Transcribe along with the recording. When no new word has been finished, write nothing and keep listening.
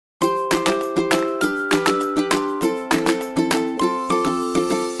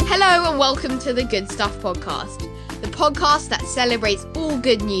Hello and welcome to the Good Stuff podcast, the podcast that celebrates all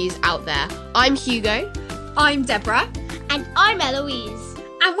good news out there. I'm Hugo. I'm Deborah. And I'm Eloise.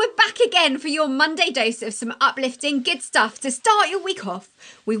 And we're back again for your Monday dose of some uplifting good stuff to start your week off.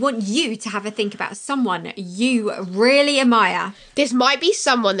 We want you to have a think about someone you really admire. This might be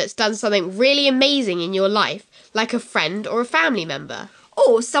someone that's done something really amazing in your life, like a friend or a family member.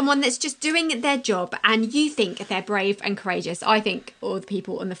 Or someone that's just doing their job and you think they're brave and courageous. I think all the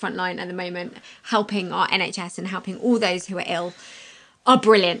people on the front line at the moment helping our NHS and helping all those who are ill are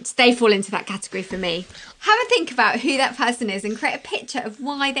brilliant. They fall into that category for me. Have a think about who that person is and create a picture of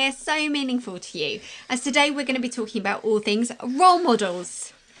why they're so meaningful to you. As today we're going to be talking about all things role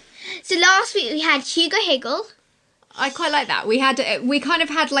models. So last week we had Hugo Higgle. I quite like that. We kind of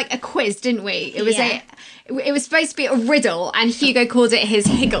had like a quiz, didn't we? It was supposed to be a riddle and Hugo called it his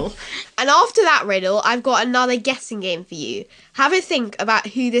Higgle. And after that riddle, I've got another guessing game for you. Have a think about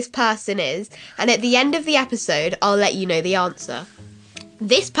who this person is, and at the end of the episode, I'll let you know the answer.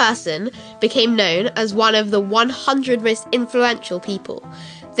 This person became known as one of the 100 most influential people.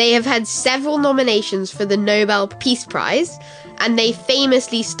 They have had several nominations for the Nobel Peace Prize, and they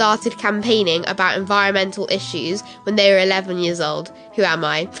famously started campaigning about environmental issues when they were 11 years old. Who am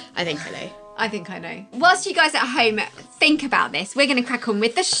I? I think I know. Whilst you guys at home think about this, we're going to crack on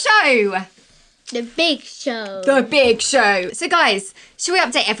with the show. The big show. The big show. So guys, shall we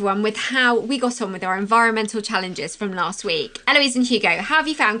update everyone with how we got on with our environmental challenges from last week? Eloise and Hugo, how have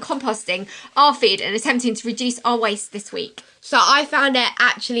you found composting our food and attempting to reduce our waste this week? So I found it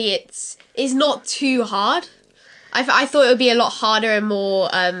actually it's not too hard. I thought it would be a lot harder and more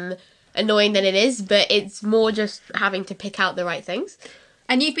annoying than it is, but it's more just having to pick out the right things.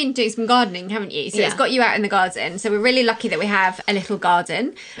 And you've been doing some gardening, haven't you? So Yeah. It's got you out in the garden. So we're really lucky that we have a little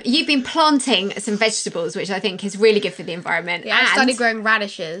garden. You've been planting some vegetables, which I think is really good for the environment. Yeah, I started growing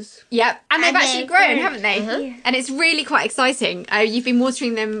radishes. Yep, and they've And actually they've grown, grown. haven't they? Yeah. And it's really quite exciting. You've been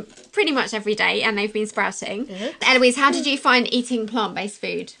watering them pretty much every day and they've been sprouting. Eloise, how did you find eating plant-based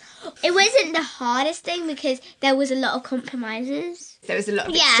food? It wasn't the hardest thing because there was a lot of compromises. There was a lot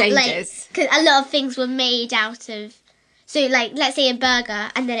of Yeah, exchanges. because a lot of things were made out of... So, like, let's say a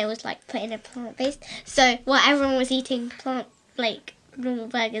burger, and then it was, like, put in a plant-based. So, while everyone was eating normal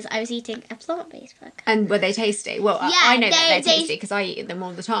burgers, I was eating a plant-based burger. And were they tasty? Well, Yeah, I know that they- they're tasty because I eat them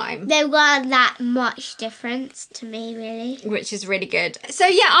all the time. There weren't that much difference to me, really. Which is really good. So,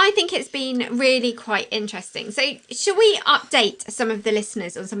 yeah, I think it's been really quite interesting. So, shall we update some of the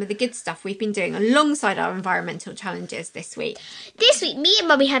listeners on some of the good stuff we've been doing alongside our environmental challenges this week? This week, me and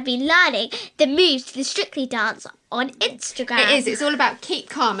Mummy have been learning the moves to the Strictly dance on Instagram. It is. It's all about keep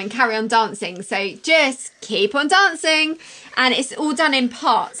calm and carry on dancing. So just keep on dancing. And it's all done in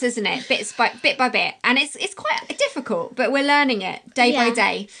parts, isn't it? Bit by bit. And it's quite difficult, but we're learning it day by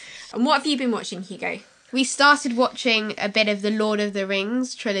day. And what have you been watching, Hugo? We started watching a bit of the Lord of the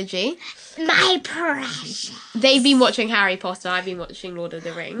Rings trilogy. My precious. They've been watching Harry Potter, I've been watching Lord of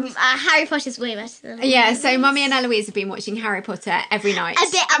the Rings. Harry Potter's way better than Yeah, so Mummy and Eloise have been watching Harry Potter every night.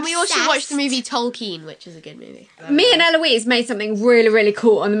 A bit And we also obsessed. watched the movie Tolkien, which is a good movie. Me and Eloise made something really, really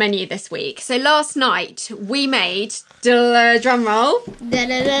cool on the menu this week. So last night we made, drum roll,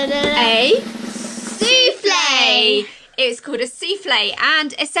 a souffle. It's called a souffle,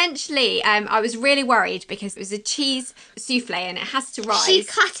 and essentially I was really worried because it was a cheese souffle and it has to rise. She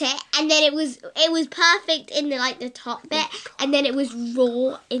cut it, and then it was perfect in the top bit, and then it was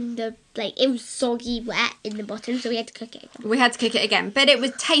raw in the it was soggy wet in the bottom, so we had to cook it again. We had to cook it again, but it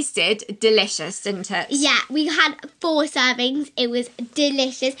was tasted delicious, didn't it? Yeah, we had 4 servings. It was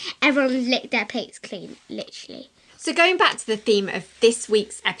delicious. Everyone licked their plates clean, literally. So going back to the theme of this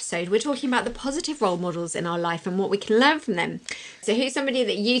week's episode, we're talking about the positive role models in our life and what we can learn from them. So who's somebody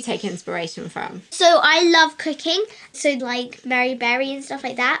that you take inspiration from? So I love cooking, so like Mary Berry and stuff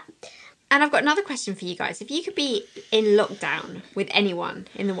like that. And I've got another question for you guys. If you could be in lockdown with anyone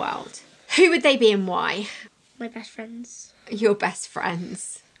in the world, who would they be and why? My best friends. Your best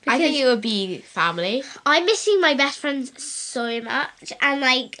friends. I think it would be family. I'm missing my best friends so much, and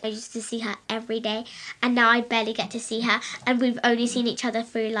I used to see her every day, and now I barely get to see her, and we've only seen each other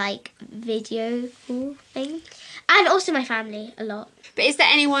through video call thing, and also my family a lot. But is there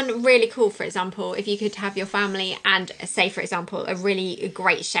anyone really cool, for example, if you could have your family and, say, for example, a really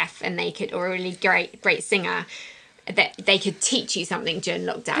great chef or a really great singer, that they could teach you something during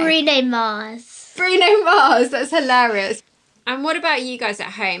lockdown? Bruno Mars. Bruno Mars, that's hilarious. And what about you guys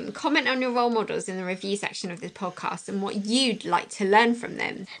at home? Comment on your role models in the review section of this podcast and what you'd like to learn from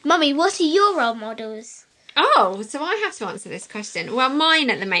them. Mummy, what are your role models? Oh, so I have to answer this question. Well, mine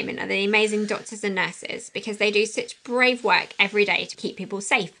at the moment are the amazing doctors and nurses because they do such brave work every day to keep people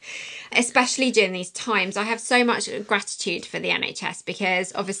safe, especially during these times. I have so much gratitude for the NHS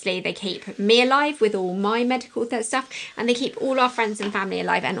because obviously they keep me alive with all my medical stuff, and they keep all our friends and family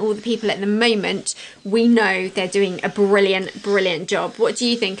alive, and all the people at the moment, we know they're doing a brilliant, brilliant job. What do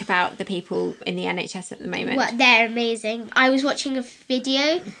you think about the people in the NHS at the moment? Well, they're amazing. I was watching a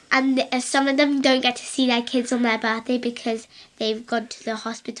video, and some of them don't get to see their kids on their birthday because they've gone to the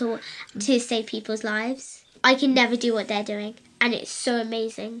hospital to save people's lives. I can never do what they're doing, and it's so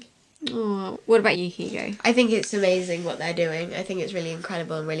amazing. Oh, what about you, Hugo? I think it's amazing what they're doing. I think it's really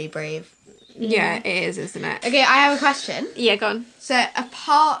incredible and really brave. Yeah, it is, isn't it? Okay, I have a question. Yeah, go on.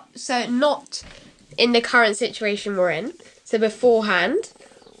 So not in the current situation we're in, so beforehand,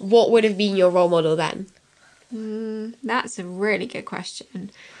 what would have been your role model then? That's a really good question.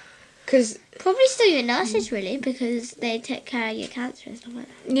 Because Probably still your nurses, really, because they take care of your cancer and stuff like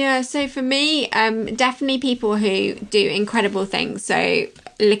that. Yeah, so for me, definitely people who do incredible things. So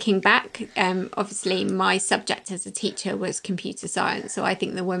looking back, obviously my subject as a teacher was computer science. So I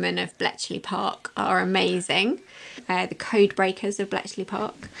think the women of Bletchley Park are amazing. The code breakers of Bletchley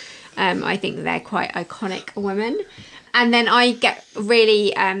Park. I think they're quite iconic women. And then I get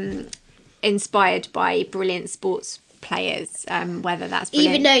really inspired by brilliant sports players, whether that's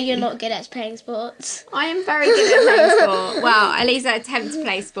brilliant. Even though you're not good at playing sports. I am very good at playing sport. Well, at least I attempt to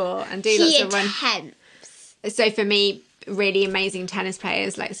play sport and do lots of run. Attempts. So for me, really amazing tennis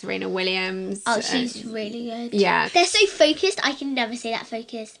players like Serena Williams. Oh, she's really good. Yeah. They're so focused. I can never say that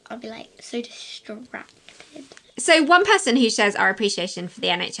focused. I'll be like so distracted. So one person who shares our appreciation for the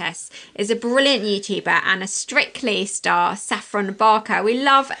NHS is a brilliant YouTuber and a Strictly star, Saffron Barker. We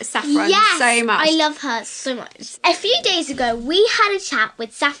love Saffron so much. I love her so much. A few days ago, we had a chat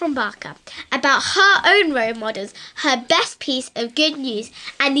with Saffron Barker about her own role models, her best piece of good news,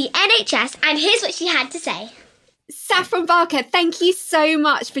 and the NHS, and here's what she had to say. Saffron Barker, thank you so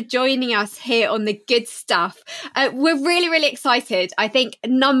much for joining us here on The Good Stuff. We're really, really excited. I think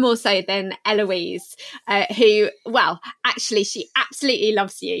none more so than Eloise, who, well, actually, she absolutely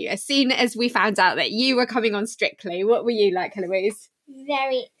loves you. As soon as we found out that you were coming on Strictly, what were you like, Eloise?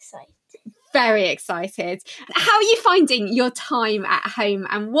 Very excited. Very excited. How are you finding your time at home,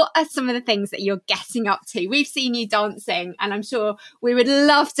 and what are some of the things that you're getting up to? We've seen you dancing, and I'm sure we would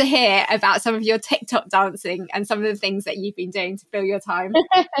love to hear about some of your TikTok dancing and some of the things that you've been doing to fill your time.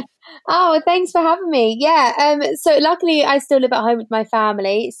 Oh, thanks for having me. Yeah, so luckily I still live at home with my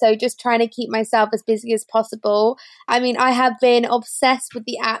family, so just trying to keep myself as busy as possible. I mean, I have been obsessed with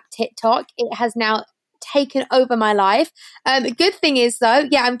the app TikTok. It has now taken over my life. The good thing is though,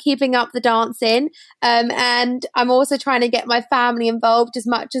 I'm keeping up the dancing, and I'm also trying to get my family involved as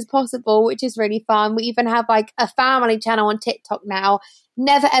much as possible, which is really fun. We even have like a family channel on TikTok now.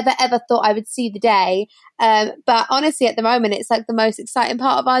 Never ever thought I would see the day, but honestly at the moment it's like the most exciting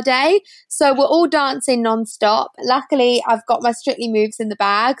part of our day. So we're all dancing non-stop. Luckily I've got my Strictly moves in the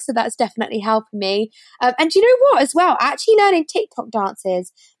bag, so that's definitely helping me, and you know what as well, actually learning TikTok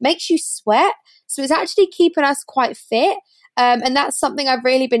dances makes you sweat, so it's actually keeping us quite fit, and that's something I've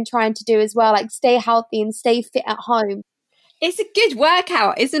really been trying to do as well, like stay healthy and stay fit at home. It's a good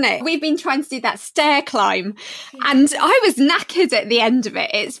workout, isn't it? We've been trying to do that stair climb, and I was knackered at the end of it.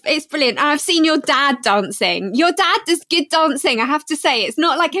 It's brilliant. And I've seen your dad dancing. Your dad does good dancing, I have to say. It's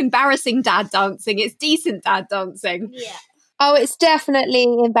not like embarrassing dad dancing. It's decent dad dancing. Yeah. Oh, it's definitely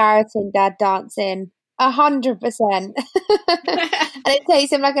embarrassing dad dancing. 100%. And it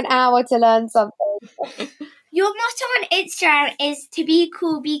takes him like an hour to learn something. Your motto on Instagram is to be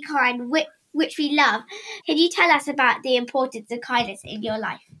cool, be kind, which we love. Can you tell us about the importance of kindness in your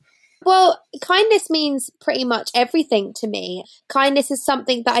life? Well, kindness means pretty much everything to me. Kindness is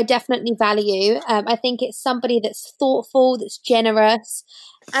something that I definitely value. I think it's somebody that's thoughtful, that's generous.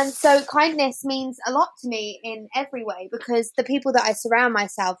 And so kindness means a lot to me in every way, because the people that I surround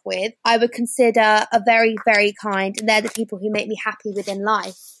myself with, I would consider are very, very kind. And they're the people who make me happy within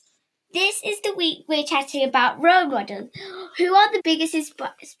life. This is the week we're chatting about role models. Who are the biggest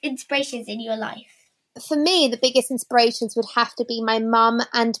inspirations in your life? For me, the biggest inspirations would have to be my mum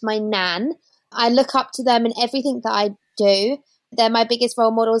and my nan. I look up to them in everything that I do. They're my biggest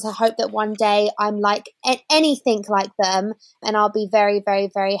role models. I hope that one day I'm like anything like them, and I'll be very, very,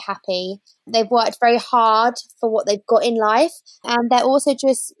 very happy. They've worked very hard for what they've got in life, and they're also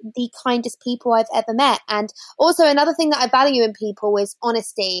just the kindest people I've ever met. And also another thing that I value in people is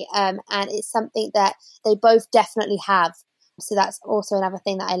honesty, and it's something that they both definitely have. So that's also another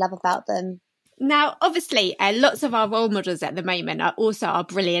thing that I love about them. Now, obviously, lots of our role models at the moment are also our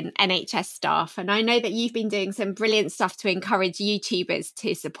brilliant NHS staff. And I know that you've been doing some brilliant stuff to encourage YouTubers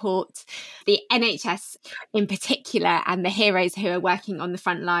to support the NHS in particular and the heroes who are working on the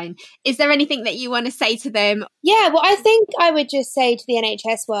front line. Is there anything that you want to say to them? Yeah, well, I think I would just say to the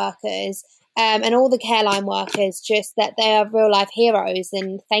NHS workers and all the care line workers just that they are real life heroes,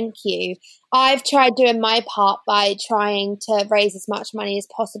 and thank you. I've tried doing my part by trying to raise as much money as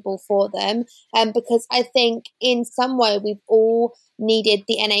possible for them, because I think in some way we've all needed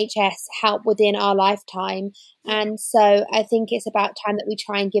the NHS help within our lifetime. And so I think it's about time that we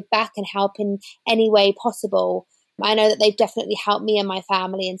try and give back and help in any way possible. I know that they've definitely helped me and my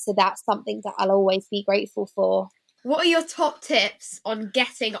family, and so that's something that I'll always be grateful for. What are your top tips on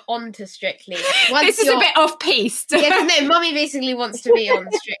getting onto Strictly? This is a bit off-piste. Yeah, no, Mummy basically wants to be on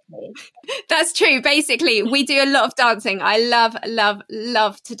Strictly. That's true. Basically, we do a lot of dancing. I love, love,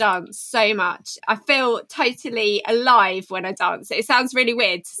 love to dance so much. I feel totally alive when I dance. It sounds really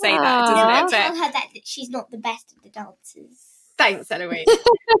weird to say that, doesn't it? But Tell her that she's not the best of the dancers. Thanks, Eloise.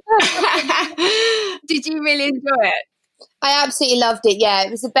 Did you really enjoy it? I absolutely loved it. Yeah, it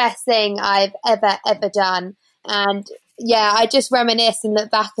was the best thing I've ever done. And yeah, I just reminisce and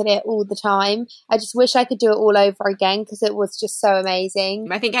look back at it all the time. I just wish I could do it all over again because it was just so amazing.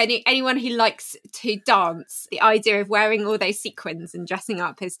 I think anyone who likes to dance, the idea of wearing all those sequins and dressing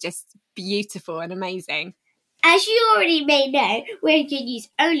up is just beautiful and amazing. As you already may know, we're a Good News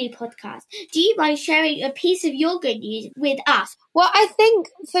Only podcast. Do you mind sharing a piece of your good news with us? Well, I think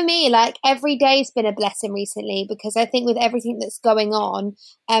for me, like, every day's been a blessing recently because I think with everything that's going on,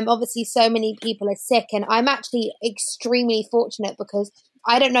 obviously so many people are sick, and I'm actually extremely fortunate because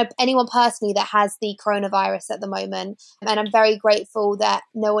I don't know anyone personally that has the coronavirus at the moment, and I'm very grateful that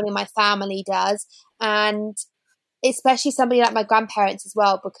no one in my family does, and especially somebody like my grandparents as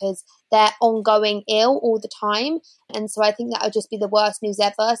well, because they're ongoing ill all the time. And so I think that would just be the worst news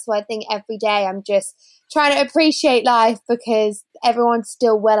ever. So I think every day I'm just trying to appreciate life because everyone's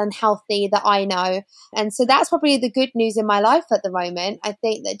still well and healthy that I know. And so that's probably the good news in my life at the moment. I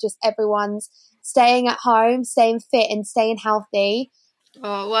think that just everyone's staying at home, staying fit and staying healthy.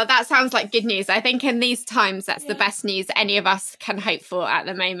 Oh, well, that sounds like good news. I think in these times, that's the best news any of us can hope for at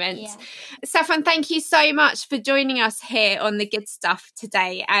the moment. Yeah. Saffron, thank you so much for joining us here on The Good Stuff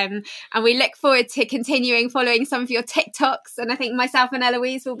today. And we look forward to continuing following some of your TikToks. And I think myself and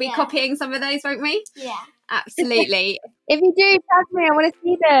Eloise will be copying some of those, won't we? Yeah. Absolutely. If you do, tag me. I want to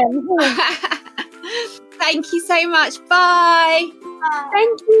see them. Thank you so much. Bye.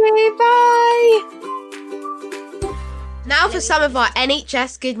 Thank you. Bye. Now for some of our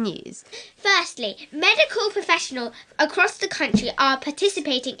NHS good news. Firstly, medical professionals across the country are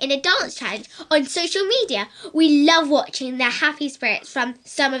participating in a dance challenge on social media. We love watching their happy spirits from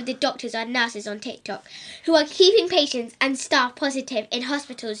some of the doctors and nurses on TikTok who are keeping patients and staff positive in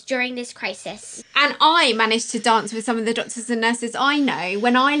hospitals during this crisis. And I managed to dance with some of the doctors and nurses I know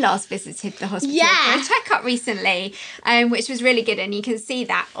when I last visited the hospital for a checkup recently, which was really good. And you can see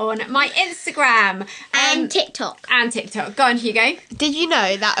that on my Instagram. And TikTok. Go on, Hugo. Did you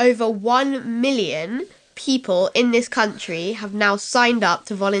know that over 1 million people in this country have now signed up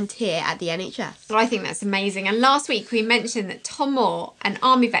to volunteer at the NHS? Well, I think that's amazing. And last week we mentioned that Tom Moore, an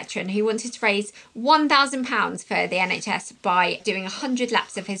army veteran who wanted to raise £1,000 for the NHS by doing 100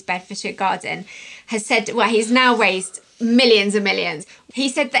 laps of his Bedfordshire garden, has said, well, he's now raised millions and millions. He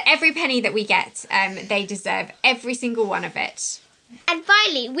said that every penny that we get, they deserve every single one of it. And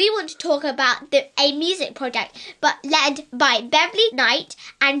finally, we want to talk about a music project, but led by Beverly Knight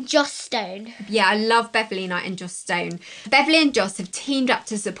and Joss Stone. Yeah, I love Beverly Knight and Joss Stone. Beverly and Joss have teamed up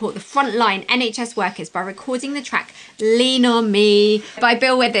to support the frontline NHS workers by recording the track Lean On Me by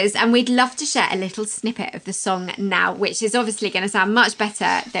Bill Withers, and we'd love to share a little snippet of the song now, which is obviously going to sound much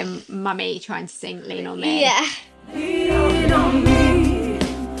better than Mummy trying to sing Lean On Me. Yeah. Lean on me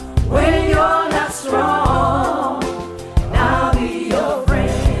when you're not strong. I'll be your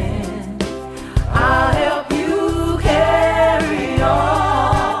friend. I'll help you carry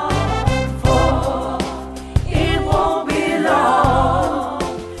on. For it won't be long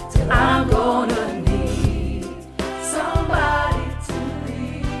till I'm gonna need somebody to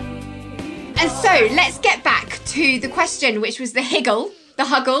lead. And so let's get back to the question, which was the higgle, the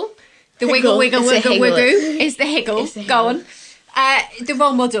huggle, the wiggle, wiggle, wiggle, wiggle. Is the higgle. Go on. The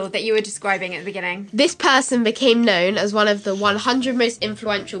role model that you were describing at the beginning. This person became known as one of the 100 most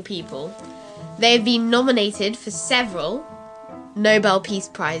influential people. They have been nominated for several Nobel Peace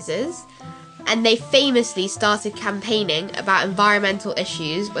Prizes, and they famously started campaigning about environmental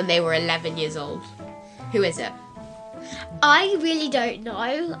issues when they were 11 years old. Who is it? I really don't know.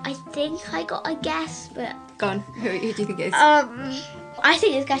 I think I got a guess, but Go on. Who do you think it is? I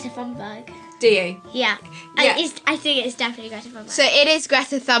think it's Greta Thunberg. Do you? Yeah. Yeah. I think it's definitely Greta Thunberg. So it is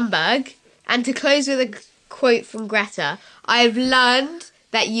Greta Thunberg. And to close with a quote from Greta, I've learned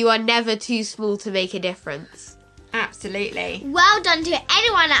that you are never too small to make a difference. Absolutely. Well done to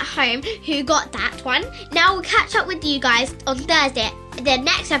anyone at home who got that one. Now we'll catch up with you guys on Thursday, the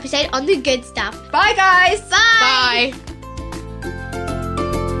next episode on The Good Stuff. Bye, guys. Bye! Bye.